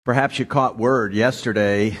Perhaps you caught word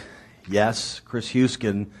yesterday. Yes, Chris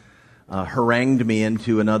Huskin harangued me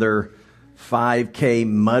into another 5K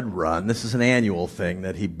mud run. This is an annual thing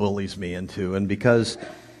that he bullies me into. And because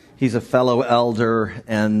he's a fellow elder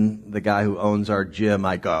and the guy who owns our gym,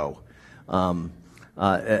 I go.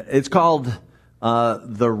 It's called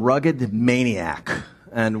The Rugged Maniac.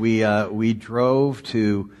 And we drove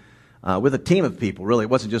to, with a team of people, really. It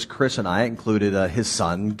wasn't just Chris and I. It included his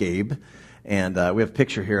son, Gabe. And we have a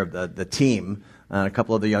picture here of the team and a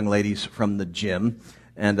couple of the young ladies from the gym.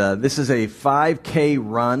 And this is a 5K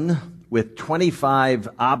run with 25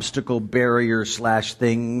 obstacle barriers /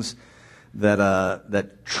 things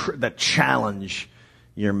that challenge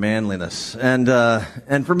your manliness.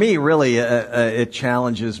 And for me, really, it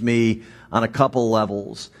challenges me on a couple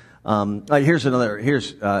levels. Here's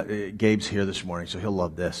Gabe's here this morning, so he'll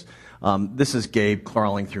love this. This is Gabe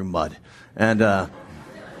crawling through mud.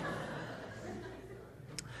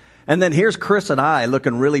 And then here's Chris and I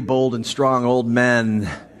looking really bold and strong old men.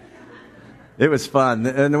 It was fun.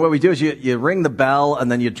 And what we do is you ring the bell and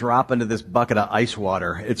then you drop into this bucket of ice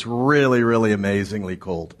water. It's really, really amazingly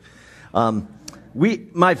cold.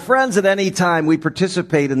 My friends, at any time we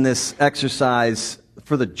participate in this exercise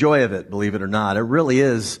for the joy of it, believe it or not. It really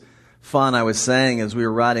is fun. I was saying as we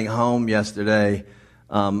were riding home yesterday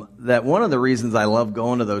that one of the reasons I love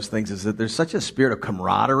going to those things is that there's such a spirit of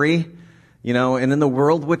camaraderie. You know, and in the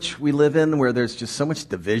world which we live in, where there's just so much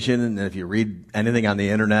division, and if you read anything on the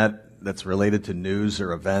internet that's related to news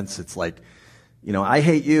or events, it's like, you know, I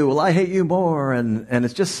hate you, well, I hate you more, and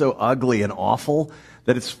it's just so ugly and awful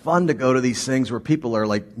that it's fun to go to these things where people are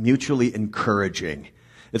like mutually encouraging.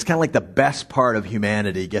 It's kind of like the best part of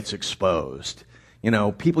humanity gets exposed. You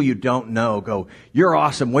know, people you don't know go, "You're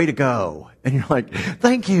awesome, way to go," and you're like,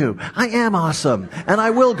 "Thank you, I am awesome, and I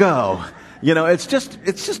will go." You know, it's just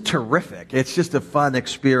terrific. It's just a fun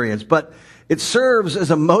experience. But it serves as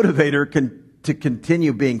a motivator to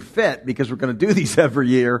continue being fit, because we're going to do these every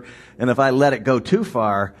year. And if I let it go too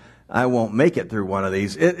far, I won't make it through one of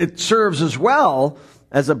these. It serves as well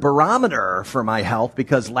as a barometer for my health,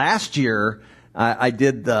 because last year I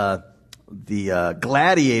did the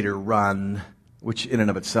gladiator run, which in and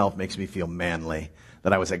of itself makes me feel manly,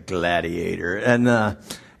 that I was a gladiator. And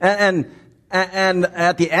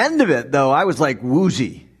at the end of it, though, I was like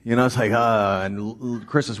woozy. You know, it's like, and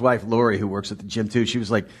Chris's wife, Lori, who works at the gym too, she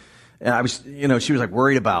was like, she was like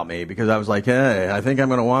worried about me because I was like, hey, I think I'm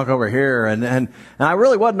going to walk over here. And I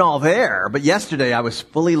really wasn't all there. But yesterday I was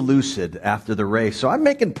fully lucid after the race. So I'm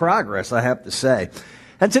making progress, I have to say.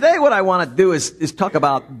 And today what I want to do is talk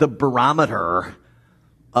about the barometer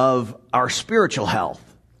of our spiritual health.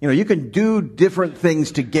 You know, you can do different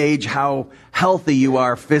things to gauge how healthy you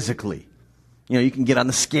are physically. You know, you can get on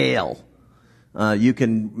the scale. You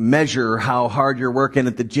can measure how hard you're working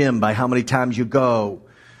at the gym by how many times you go.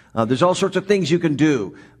 There's all sorts of things you can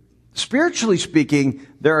do. Spiritually speaking,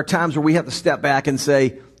 there are times where we have to step back and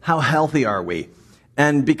say, how healthy are we?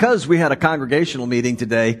 And because we had a congregational meeting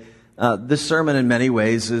today, this sermon in many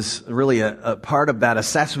ways is really a part of that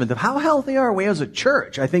assessment of how healthy are we as a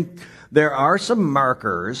church. I think there are some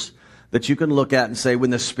markers that you can look at and say, when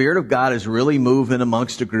the Spirit of God is really moving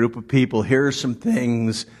amongst a group of people, here are some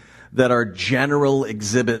things that are general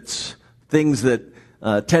exhibits, things that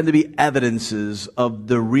tend to be evidences of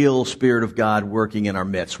the real Spirit of God working in our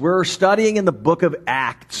midst. We're studying in the book of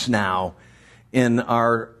Acts now in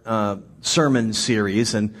our sermon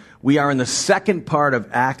series, and we are in the second part of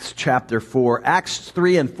Acts chapter 4. Acts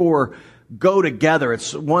 3 and 4 go together.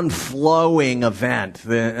 It's one flowing event.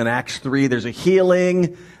 In Acts 3, there's a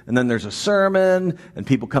healing, and then there's a sermon, and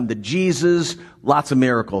people come to Jesus. Lots of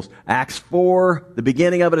miracles. Acts 4, the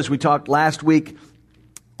beginning of it, as we talked last week,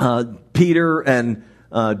 Peter and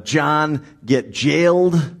John get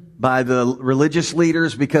jailed by the religious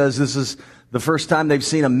leaders because this is the first time they've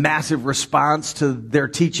seen a massive response to their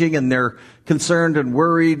teaching, and they're concerned and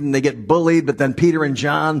worried, and they get bullied. But then Peter and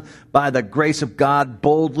John, by the grace of God,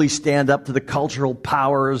 boldly stand up to the cultural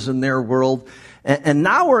powers in their world. And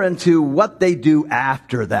now we're into what they do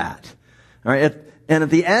after that. All right. And at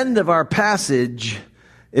the end of our passage,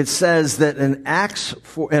 it says that in Acts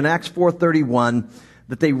 4:31,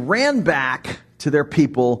 that they ran back to their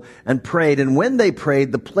people and prayed. And when they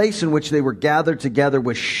prayed, the place in which they were gathered together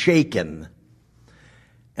was shaken.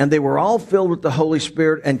 And they were all filled with the Holy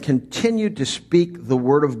Spirit and continued to speak the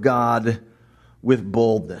word of God with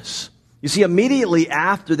boldness. You see, immediately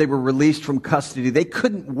after they were released from custody, they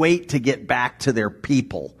couldn't wait to get back to their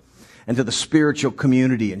people and to the spiritual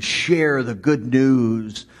community and share the good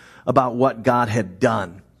news about what God had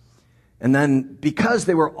done. And then because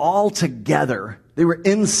they were all together, they were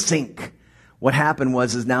in sync, what happened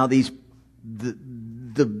is now the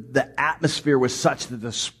atmosphere was such that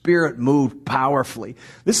the Spirit moved powerfully.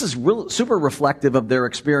 This is super reflective of their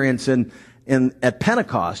experience at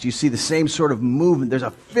Pentecost. You see the same sort of movement. There's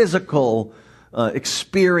a physical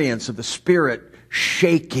experience of the Spirit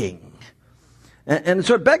shaking. And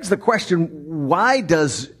so it begs the question, why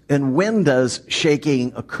does and when does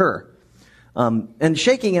shaking occur? And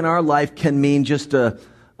shaking in our life can mean just an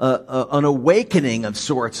awakening of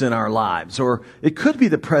sorts in our lives, or it could be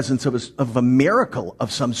the presence of a miracle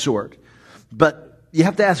of some sort. But you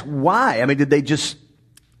have to ask why. I mean, did they just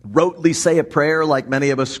rotely say a prayer like many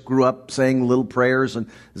of us grew up saying little prayers, and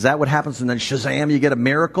is that what happens? And then shazam, you get a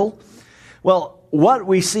miracle? Well, what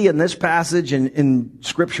we see in this passage and in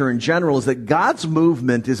Scripture in general is that God's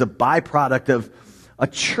movement is a byproduct of a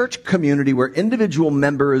church community where individual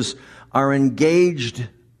members are engaged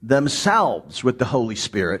themselves with the Holy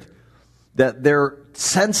Spirit, that they're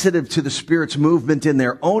sensitive to the Spirit's movement in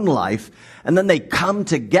their own life, and then they come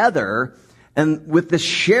together and with the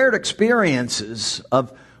shared experiences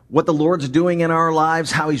of what the Lord's doing in our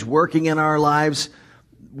lives, how He's working in our lives.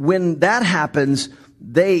 When that happens,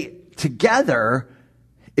 they together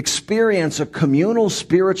experience a communal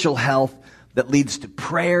spiritual health that leads to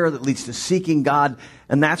prayer, that leads to seeking God,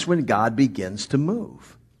 and that's when God begins to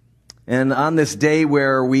move. And on this day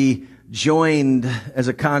where we joined as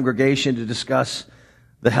a congregation to discuss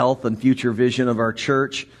the health and future vision of our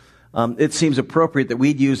church, it seems appropriate that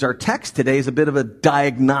we'd use our text today as a bit of a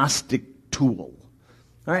diagnostic tool.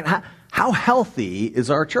 All right, how healthy is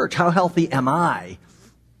our church? How healthy am I?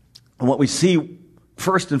 And what we see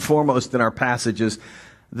first and foremost in our passage is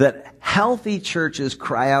that healthy churches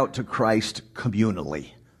cry out to Christ communally.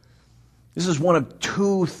 This is one of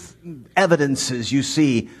two evidences you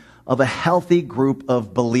see of a healthy group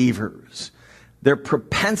of believers. Their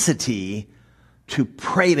propensity to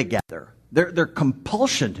pray together. Their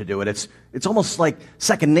compulsion to do it. It's almost like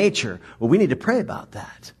second nature. Well, we need to pray about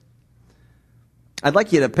that. I'd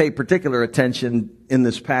like you to pay particular attention in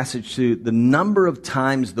this passage to the number of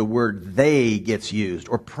times the word they gets used,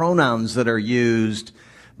 or pronouns that are used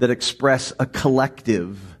that express a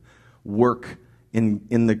collective work in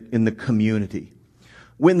the community.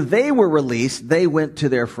 When they were released, they went to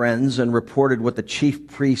their friends and reported what the chief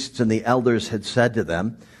priests and the elders had said to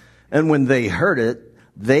them. And when they heard it,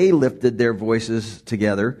 they lifted their voices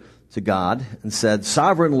together to God and said,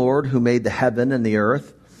 "Sovereign Lord, who made the heaven and the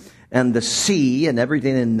earth and the sea and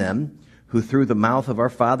everything in them, who through the mouth of our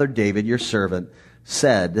father David, your servant,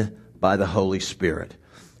 said by the Holy Spirit."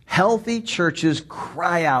 Healthy churches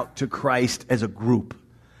cry out to Christ as a group.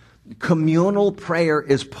 Communal prayer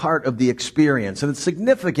is part of the experience. And it's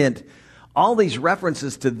significant, all these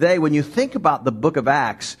references to they. When you think about the book of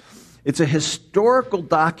Acts, it's a historical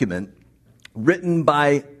document written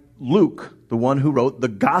by Luke, the one who wrote the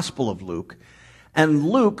Gospel of Luke. And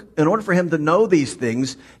Luke, in order for him to know these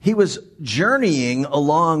things, he was journeying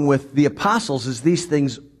along with the apostles as these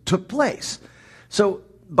things took place. So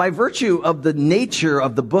by virtue of the nature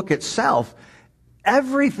of the book itself,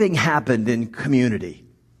 everything happened in community.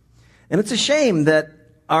 And it's a shame that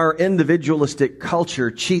our individualistic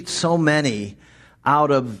culture cheats so many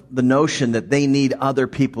out of the notion that they need other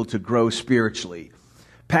people to grow spiritually.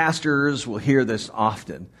 Pastors will hear this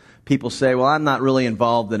often. People say, well, I'm not really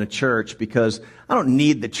involved in a church because I don't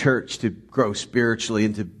need the church to grow spiritually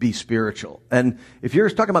and to be spiritual. And if you're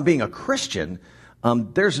talking about being a Christian,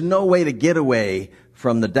 there's no way to get away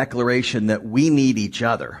from the declaration that we need each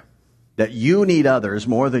other, that you need others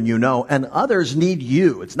more than you know, and others need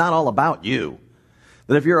you. It's not all about you.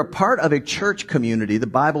 That if you're a part of a church community, the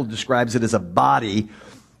Bible describes it as a body.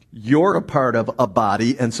 You're a part of a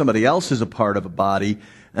body, and somebody else is a part of a body,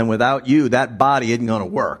 and without you, that body isn't going to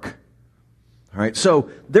work. All right, so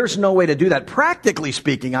there's no way to do that. Practically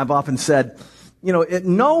speaking, I've often said,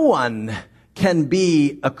 no one can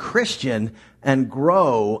be a Christian and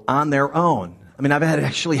grow on their own. I mean, I've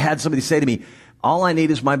actually had somebody say to me, all I need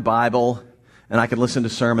is my Bible, and I can listen to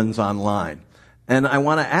sermons online. And I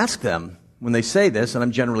want to ask them, when they say this, and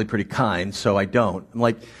I'm generally pretty kind, so I don't. I'm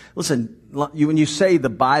like, listen, when you say the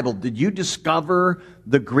Bible, did you discover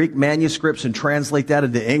the Greek manuscripts and translate that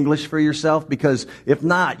into English for yourself? Because if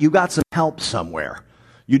not, you got some help somewhere.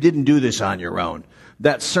 You didn't do this on your own.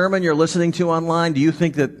 That sermon you're listening to online, do you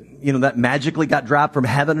think that, that magically got dropped from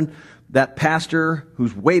heaven? That pastor,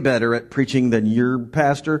 who's way better at preaching than your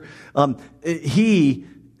pastor, he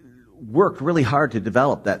worked really hard to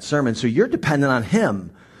develop that sermon, so you're dependent on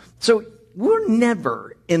him. So we're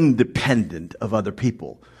never independent of other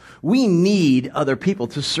people. We need other people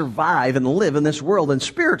to survive and live in this world, and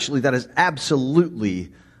spiritually that is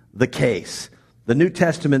absolutely the case. The New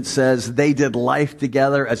Testament says they did life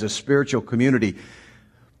together as a spiritual community.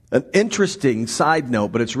 An interesting side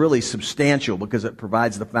note, but it's really substantial because it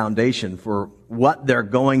provides the foundation for what they're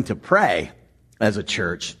going to pray as a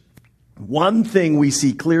church. One thing we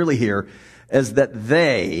see clearly here is that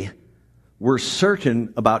they were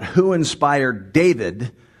certain about who inspired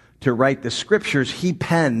David to write the scriptures he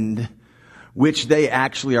penned, which they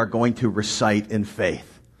actually are going to recite in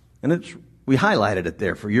faith. And we highlighted it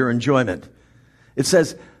there for your enjoyment. It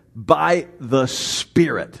says, by the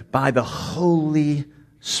Spirit, by the Holy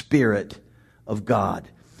Spirit of God.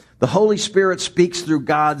 The Holy Spirit speaks through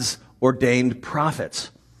God's ordained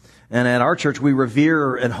prophets. And at our church, we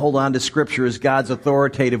revere and hold on to Scripture as God's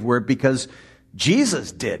authoritative word because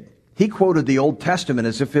Jesus did. He quoted the Old Testament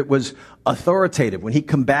as if it was authoritative. When he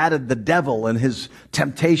combated the devil and his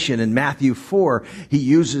temptation in Matthew 4, he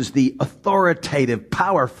uses the authoritative,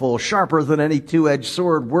 powerful, sharper than any two-edged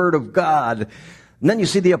sword word of God. And then you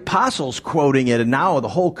see the apostles quoting it, and now the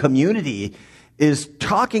whole community is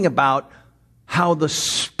talking about how the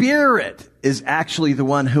Spirit is actually the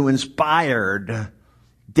one who inspired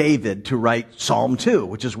David to write Psalm 2,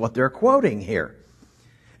 which is what they're quoting here.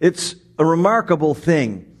 It's a remarkable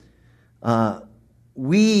thing.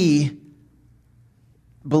 We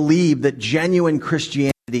believe that genuine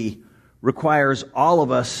Christianity requires all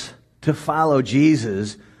of us to follow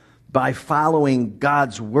Jesus by following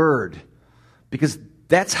God's Word, because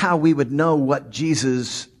that's how we would know what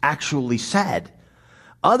Jesus actually said.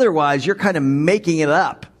 Otherwise, you're kind of making it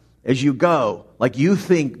up as you go, like you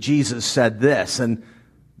think Jesus said this, and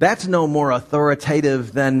that's no more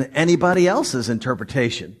authoritative than anybody else's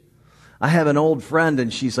interpretation. I have an old friend,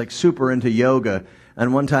 and she's like super into yoga.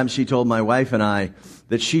 And one time she told my wife and I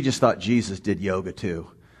that she just thought Jesus did yoga too.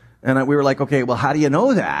 And we were like, okay, well, how do you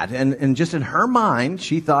know that? And just in her mind,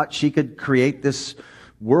 she thought she could create this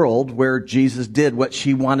world where Jesus did what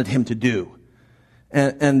she wanted him to do.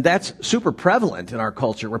 And that's super prevalent in our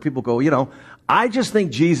culture where people go, I just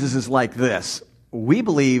think Jesus is like this. We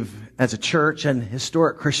believe as a church, and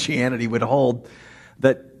historic Christianity would hold,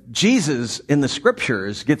 that Jesus in the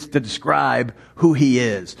scriptures gets to describe who he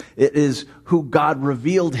is. It is who God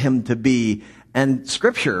revealed him to be. And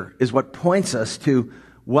scripture is what points us to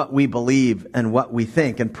what we believe and what we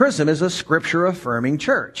think. And Prism is a scripture affirming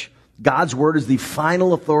church. God's word is the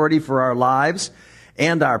final authority for our lives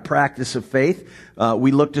and our practice of faith.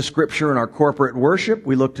 We look to scripture in our corporate worship.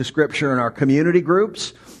 We look to scripture in our community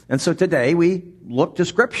groups. And so today we look to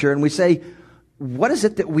scripture and we say, what is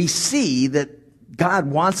it that we see that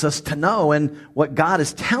God wants us to know? And what God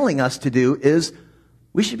is telling us to do is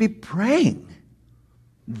we should be praying.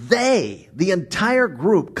 The entire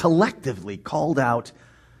group collectively called out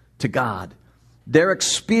to God. Their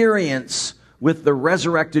experience with the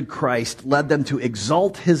resurrected Christ led them to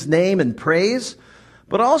exalt his name and praise,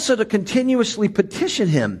 but also to continuously petition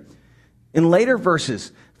him in later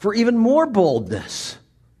verses for even more boldness.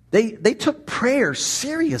 They took prayer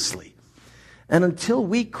seriously. And until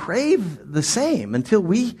we crave the same, until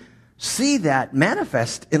we see that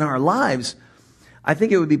manifest in our lives, I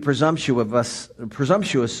think it would be presumptuous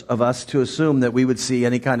of us to assume that we would see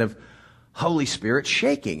any kind of Holy Spirit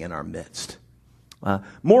shaking in our midst.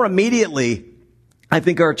 More immediately, I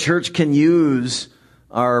think our church can use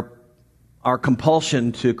our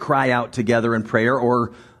compulsion to cry out together in prayer,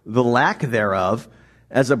 or the lack thereof,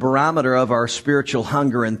 as a barometer of our spiritual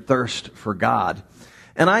hunger and thirst for God.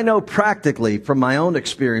 And I know practically from my own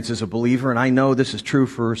experience as a believer, and I know this is true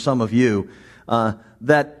for some of you,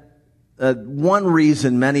 that one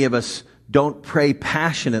reason many of us don't pray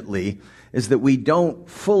passionately is that we don't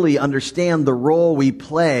fully understand the role we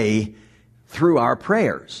play through our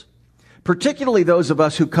prayers. Particularly those of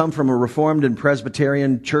us who come from a Reformed and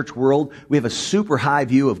Presbyterian church world, we have a super high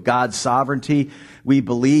view of God's sovereignty. We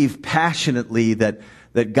believe passionately that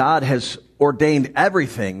God has ordained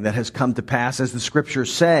everything that has come to pass, as the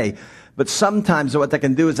scriptures say. But sometimes what that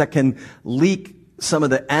can do is that can leak some of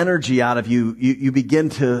the energy out of you. You begin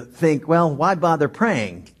to think, well, why bother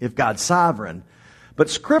praying if God's sovereign? But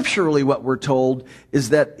scripturally what we're told is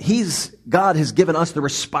that God has given us the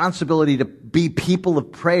responsibility to be people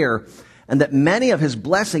of prayer, and that many of his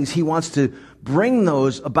blessings, he wants to bring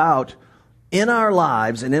those about in our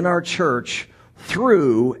lives and in our church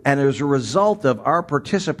through and as a result of our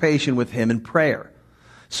participation with him in prayer.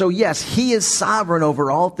 So yes, he is sovereign over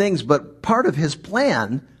all things, but part of his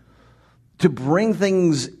plan to bring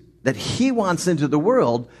things that he wants into the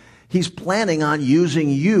world, he's planning on using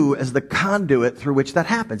you as the conduit through which that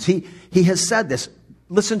happens. He has said this.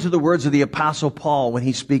 Listen to the words of the Apostle Paul when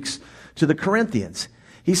he speaks to the Corinthians.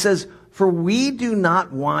 He says, "For we do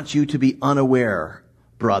not want you to be unaware,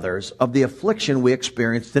 brothers, of the affliction we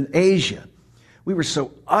experienced in Asia. We were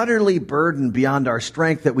so utterly burdened beyond our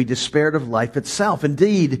strength that we despaired of life itself.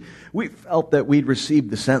 Indeed, we felt that we'd received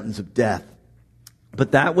the sentence of death.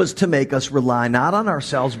 But that was to make us rely not on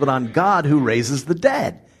ourselves, but on God who raises the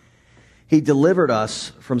dead. He delivered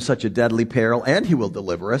us from such a deadly peril, and he will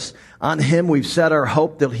deliver us. On him we've set our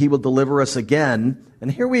hope that he will deliver us again. And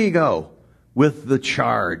here we go with the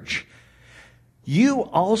charge. You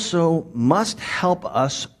also must help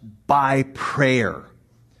us by prayer,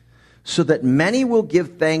 so that many will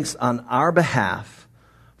give thanks on our behalf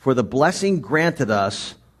for the blessing granted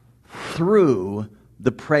us through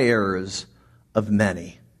the prayers of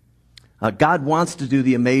many. God wants to do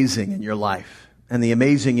the amazing in your life and the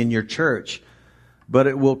amazing in your church, but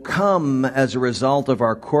it will come as a result of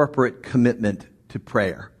our corporate commitment to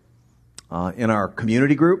prayer. In our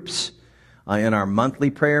community groups, in our monthly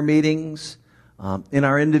prayer meetings, in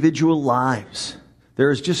our individual lives. There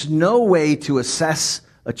is just no way to assess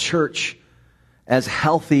a church as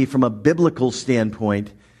healthy from a biblical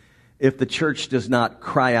standpoint if the church does not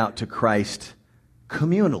cry out to Christ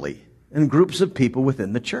communally in groups of people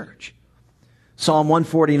within the church. Psalm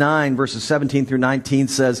 149 verses 17 through 19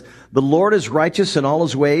 says, "The Lord is righteous in all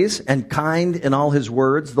his ways and kind in all his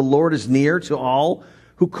words. The Lord is near to all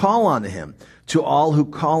who call on him, to all who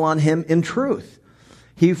call on him in truth.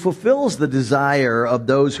 He fulfills the desire of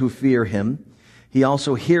those who fear him. He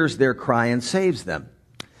also hears their cry and saves them."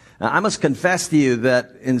 Now, I must confess to you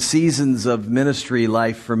that in seasons of ministry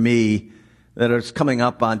life for me that is coming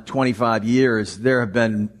up on 25 years, there have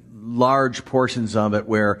been large portions of it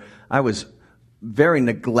where I was very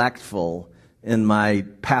neglectful in my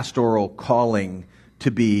pastoral calling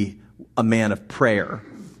to be a man of prayer.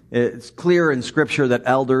 It's clear in Scripture that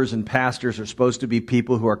elders and pastors are supposed to be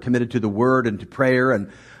people who are committed to the Word and to prayer, and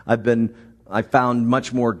I found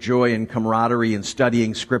much more joy and camaraderie in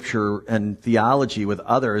studying Scripture and theology with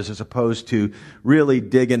others as opposed to really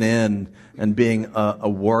digging in and being a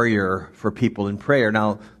warrior for people in prayer.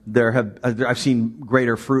 Now, I've seen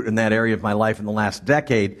greater fruit in that area of my life in the last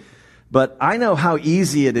decade, but I know how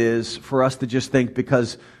easy it is for us to just think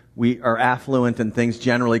because we are affluent and things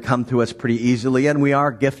generally come to us pretty easily, and we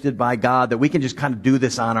are gifted by God, that we can just kind of do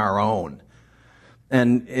this on our own.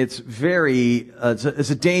 And it's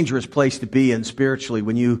a dangerous place to be in spiritually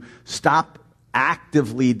when you stop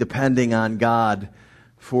actively depending on God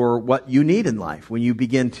for what you need in life. When you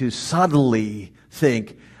begin to subtly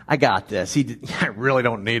think, I got this. I really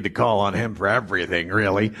don't need to call on him for everything,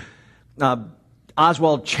 really.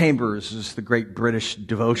 Oswald Chambers is the great British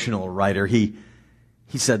devotional writer. He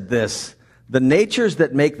said this: "The natures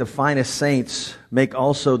that make the finest saints make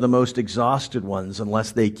also the most exhausted ones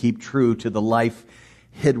unless they keep true to the life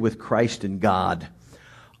hid with Christ in God.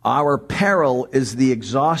 Our peril is the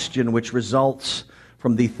exhaustion which results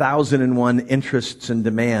from the 1,001 interests and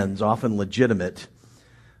demands, often legitimate,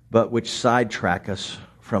 but which sidetrack us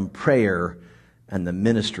from prayer and the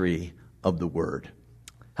ministry of the Word."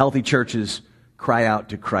 Healthy churches cry out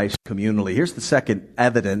to Christ communally. Here's the second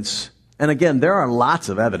evidence. And again, there are lots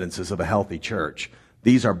of evidences of a healthy church.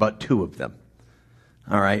 These are but two of them.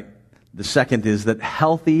 All right. The second is that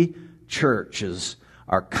healthy churches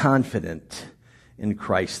are confident in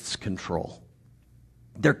Christ's control.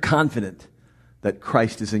 They're confident that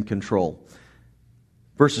Christ is in control.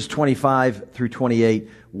 Verses 25 through 28,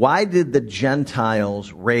 "Why did the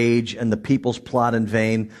Gentiles rage and the peoples plot in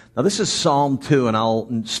vain?" Now this is Psalm 2, and I'll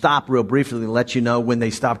stop real briefly to let you know when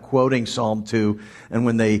they stop quoting Psalm 2 and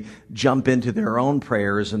when they jump into their own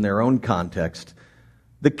prayers in their own context.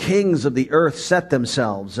 "The kings of the earth set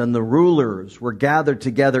themselves, and the rulers were gathered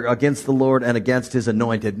together against the Lord and against his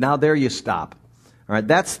anointed." Now there you stop. All right,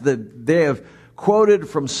 they have quoted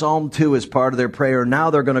from Psalm 2 as part of their prayer. Now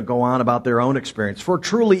they're going to go on about their own experience. "For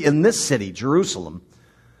truly in this city, Jerusalem,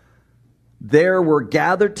 there were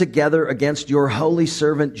gathered together against your holy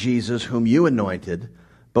servant Jesus, whom you anointed,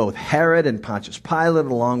 both Herod and Pontius Pilate,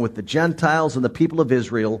 along with the Gentiles and the people of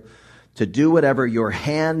Israel, to do whatever your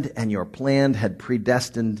hand and your plan had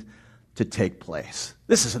predestined to take place."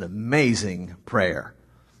 This is an amazing prayer.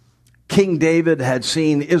 King David had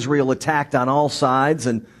seen Israel attacked on all sides,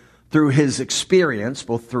 and through his experience,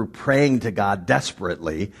 both through praying to God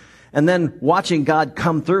desperately and then watching God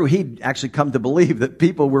come through, he'd actually come to believe that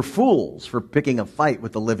people were fools for picking a fight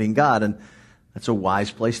with the living God, and that's a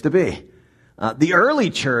wise place to be. The early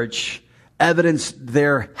church evidenced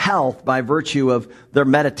their health by virtue of their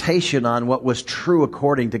meditation on what was true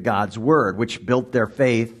according to God's word, which built their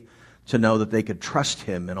faith to know that they could trust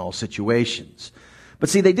him in all situations. But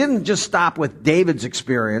see, they didn't just stop with David's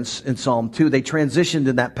experience in Psalm 2. They transitioned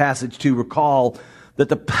in that passage to recall that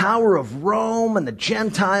the power of Rome and the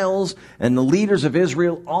Gentiles and the leaders of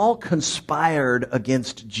Israel all conspired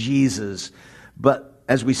against Jesus. But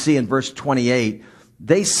as we see in verse 28,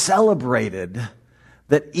 they celebrated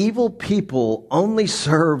that evil people only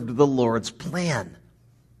served the Lord's plan.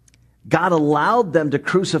 God allowed them to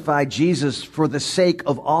crucify Jesus for the sake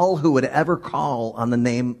of all who would ever call on the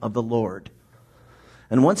name of the Lord.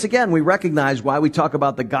 And once again, we recognize why we talk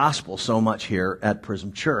about the gospel so much here at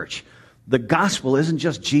Prism Church. The gospel isn't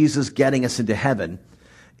just Jesus getting us into heaven.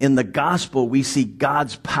 In the gospel, we see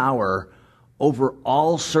God's power over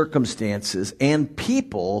all circumstances and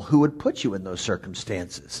people who would put you in those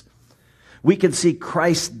circumstances. We can see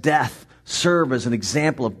Christ's death serve as an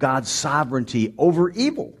example of God's sovereignty over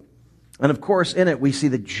evil. And of course, in it, we see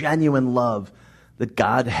the genuine love that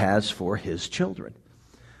God has for his children.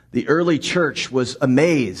 The early church was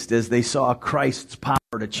amazed as they saw Christ's power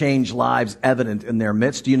to change lives evident in their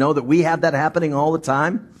midst. Do you know that we have that happening all the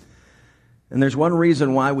time? And there's one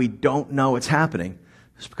reason why we don't know it's happening.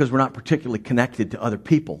 It's because we're not particularly connected to other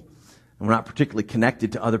people. And we're not particularly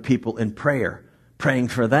connected to other people in prayer, praying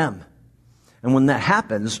for them. And when that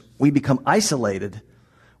happens, we become isolated.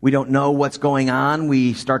 We don't know what's going on.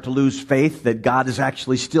 We start to lose faith that God is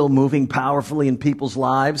actually still moving powerfully in people's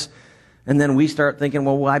lives. And then we start thinking,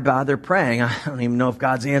 well, why bother praying? I don't even know if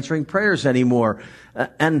God's answering prayers anymore.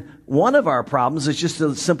 And one of our problems is just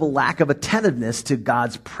a simple lack of attentiveness to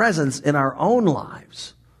God's presence in our own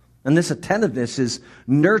lives. And this attentiveness is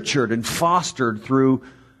nurtured and fostered through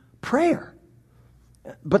prayer.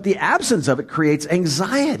 But the absence of it creates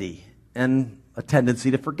anxiety and a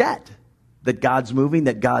tendency to forget that God's moving,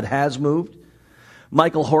 that God has moved.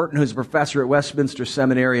 Michael Horton, who's a professor at Westminster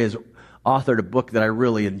Seminary, has authored a book that I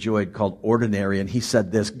really enjoyed called Ordinary, and he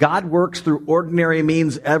said this: God works through ordinary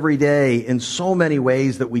means every day in so many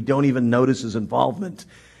ways that we don't even notice his involvement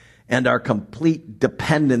and our complete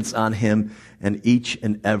dependence on him in each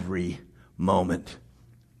and every moment.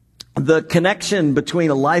 The connection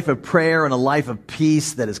between a life of prayer and a life of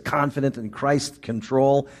peace that is confident in Christ's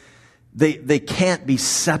control, they can't be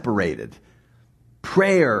separated.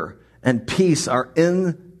 Prayer and peace are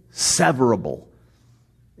inseparable.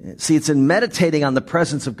 See, it's in meditating on the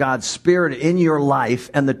presence of God's Spirit in your life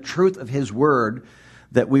and the truth of his word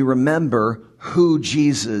that we remember who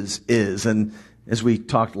Jesus is. And as we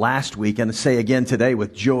talked last week, and say again today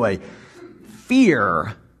with joy,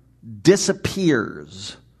 fear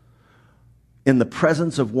disappears in the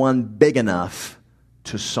presence of one big enough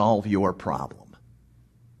to solve your problem.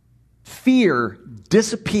 Fear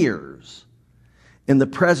disappears in the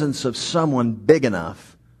presence of someone big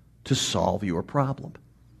enough to solve your problem.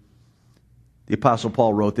 The Apostle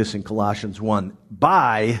Paul wrote this in Colossians 1,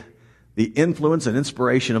 by the influence and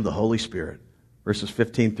inspiration of the Holy Spirit, verses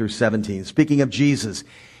 15 through 17. Speaking of Jesus,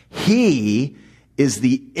 he is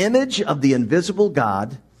the image of the invisible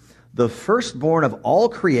God, the firstborn of all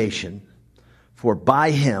creation, for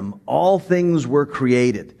by him all things were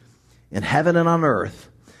created, in heaven and on earth,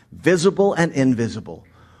 visible and invisible.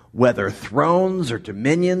 Whether thrones or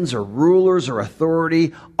dominions or rulers or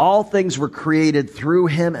authority, all things were created through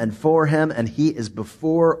him and for him, and he is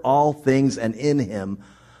before all things, and in him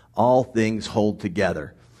all things hold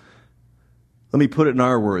together. Let me put it in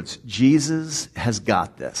our words. Jesus has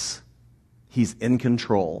got this. He's in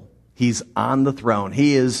control. He's on the throne.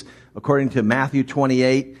 He is, according to Matthew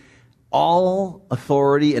 28, all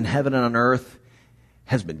authority in heaven and on earth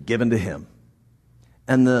has been given to him.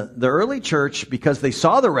 And the early church, because they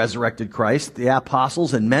saw the resurrected Christ, the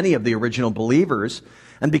apostles and many of the original believers,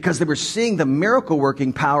 and because they were seeing the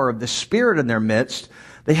miracle-working power of the Spirit in their midst,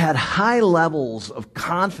 they had high levels of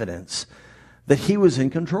confidence that he was in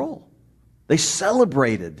control. They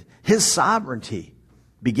celebrated his sovereignty,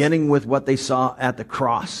 beginning with what they saw at the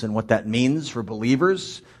cross and what that means for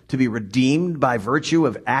believers to be redeemed by virtue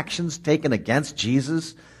of actions taken against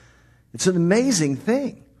Jesus. It's an amazing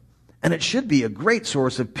thing. And it should be a great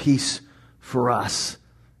source of peace for us.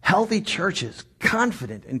 Healthy churches,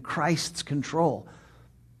 confident in Christ's control.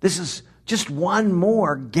 This is just one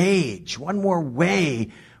more gauge, one more way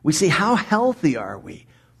we see how healthy are we.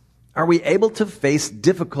 Are we able to face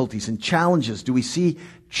difficulties and challenges? Do we see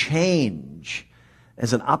change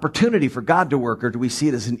as an opportunity for God to work, or do we see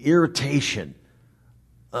it as an irritation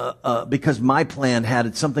because my plan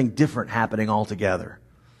had something different happening altogether?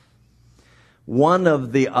 One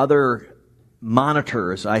of the other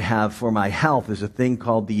monitors I have for my health is a thing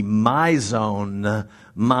called the MyZone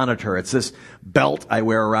monitor. It's this belt I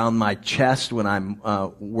wear around my chest when I'm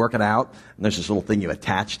working out, and there's this little thing you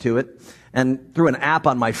attach to it. And through an app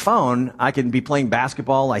on my phone, I can be playing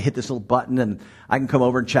basketball. I hit this little button, and I can come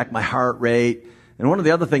over and check my heart rate. And one of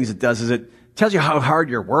the other things it does is it tells you how hard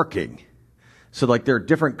you're working. So like there are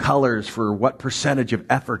different colors for what percentage of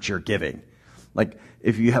effort you're giving. Like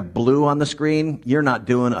if you have blue on the screen, you're not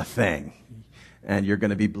doing a thing and you're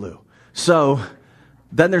going to be blue. So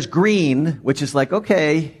then there's green, which is like,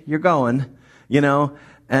 okay, you're going,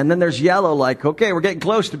 and then there's yellow, like, okay, we're getting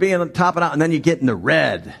close to being topping out. And then you get into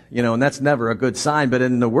red, and that's never a good sign. But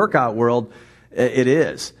in the workout world, it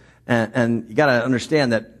is. And you got to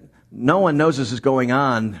understand that no one knows this is going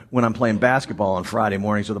on when I'm playing basketball on Friday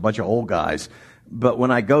mornings with a bunch of old guys. But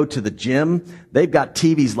when I go to the gym, they've got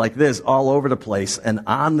TVs like this all over the place. And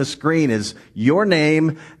on the screen is your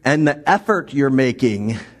name and the effort you're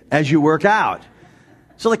making as you work out.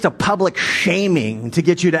 So like the public shaming to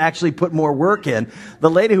get you to actually put more work in. The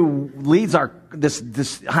lady who leads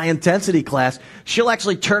this high intensity class, she'll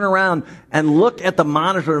actually turn around and look at the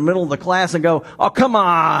monitor in the middle of the class and go, "Oh, come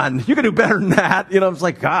on, you can do better than that." It's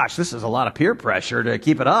like, gosh, this is a lot of peer pressure to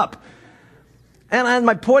keep it up. And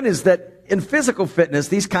my point is that in physical fitness,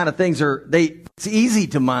 these kind of things it's easy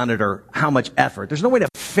to monitor how much effort. There's no way to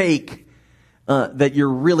fake that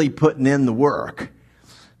you're really putting in the work.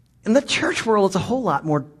 In the church world, it's a whole lot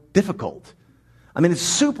more difficult. I mean, it's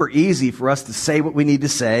super easy for us to say what we need to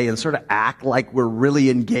say and sort of act like we're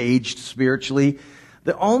really engaged spiritually.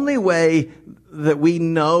 The only way that we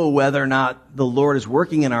know whether or not the Lord is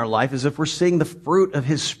working in our life is if we're seeing the fruit of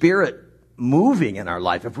His Spirit moving in our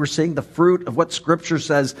life. If we're seeing the fruit of what Scripture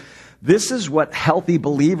says, this is what healthy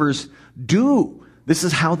believers do. This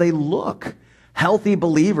is how they look. Healthy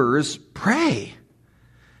believers pray.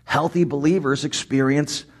 Healthy believers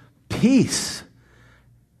experience peace.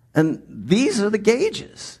 And these are the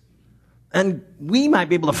gauges. And we might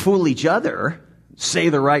be able to fool each other, say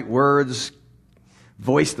the right words,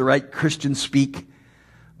 voice the right Christian speak,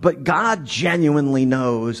 but God genuinely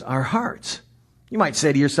knows our hearts. You might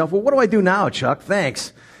say to yourself, "Well, what do I do now, Chuck?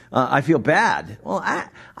 Thanks. I feel bad." Well, I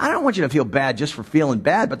don't want you to feel bad just for feeling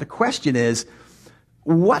bad, but the question is,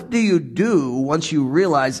 what do you do once you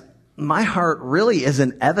realize my heart really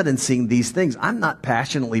isn't evidencing these things? I'm not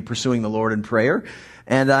passionately pursuing the Lord in prayer,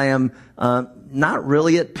 and I am not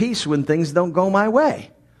really at peace when things don't go my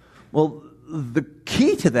way. Well, the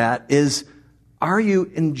key to that is, are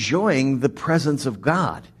you enjoying the presence of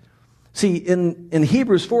God? See, in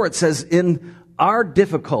Hebrews 4, it says, in our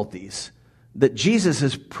difficulties, that Jesus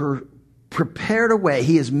has prepared a way,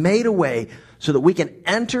 He has made a way so that we can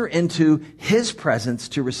enter into His presence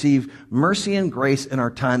to receive mercy and grace in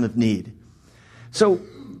our time of need. So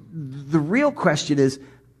the real question is,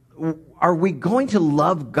 are we going to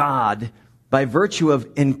love God by virtue of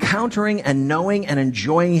encountering and knowing and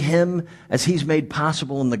enjoying Him as He's made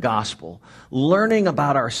possible in the gospel, learning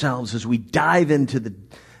about ourselves as we dive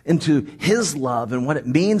into His love and what it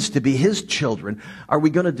means to be His children? Are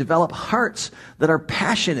we going to develop hearts that are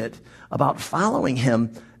passionate about following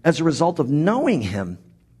Him as a result of knowing Him?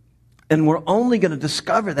 And we're only going to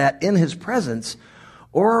discover that in His presence.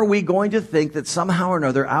 Or are we going to think that somehow or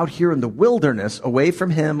another out here in the wilderness, away from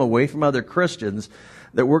Him, away from other Christians,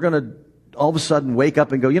 that we're going to all of a sudden wake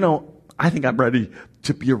up and go, I think I'm ready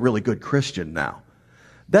to be a really good Christian now.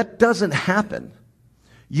 That doesn't happen.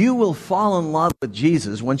 You will fall in love with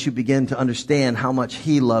Jesus once you begin to understand how much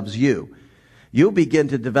He loves you. You'll begin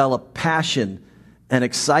to develop passion and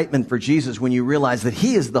excitement for Jesus when you realize that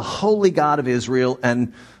He is the holy God of Israel,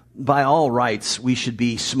 and by all rights, we should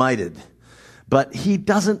be smited. But He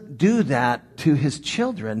doesn't do that to His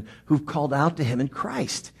children who've called out to Him in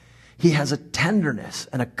Christ. He has a tenderness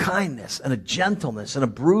and a kindness and a gentleness, and a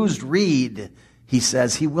bruised reed, He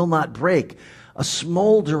says, He will not break. A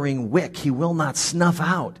smoldering wick He will not snuff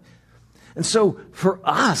out. And so for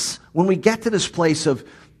us, when we get to this place of,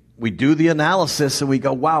 we do the analysis and we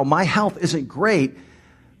go, wow, my health isn't great,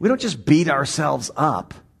 we don't just beat ourselves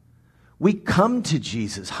up. We come to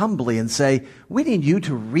Jesus humbly and say, we need You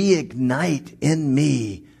to reignite in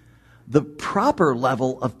me the proper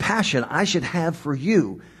level of passion I should have for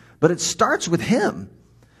You. But it starts with Him.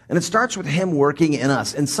 And it starts with Him working in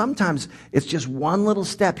us. And sometimes it's just one little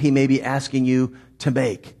step He may be asking you to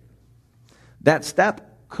make. That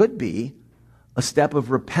step could be a step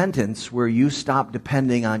of repentance where you stop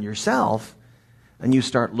depending on yourself and you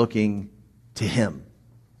start looking to Him.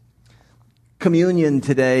 Communion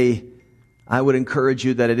today, I would encourage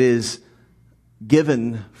you that it is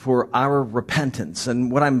given for our repentance.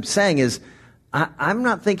 And what I'm saying is, I'm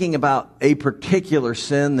not thinking about a particular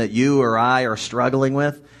sin that you or I are struggling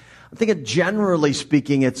with. I'm thinking, generally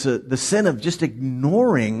speaking, it's the sin of just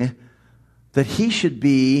ignoring that He should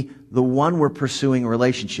be the one we're pursuing a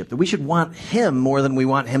relationship, that we should want Him more than we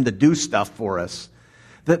want Him to do stuff for us,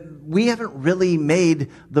 that we haven't really made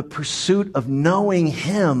the pursuit of knowing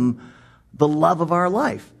Him the love of our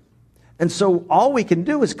life. And so all we can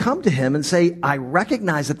do is come to him and say, I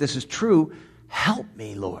recognize that this is true. Help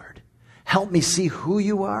me, Lord. Help me see who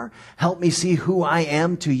you are. Help me see who I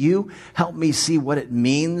am to you. Help me see what it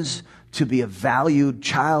means to be a valued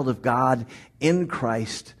child of God in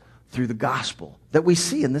Christ through the gospel that we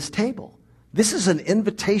see in this table. This is an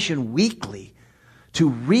invitation weekly to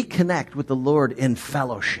reconnect with the Lord in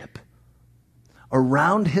fellowship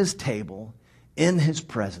around his table in his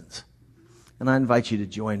presence. And I invite you to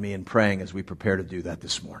join me in praying as we prepare to do that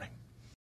this morning.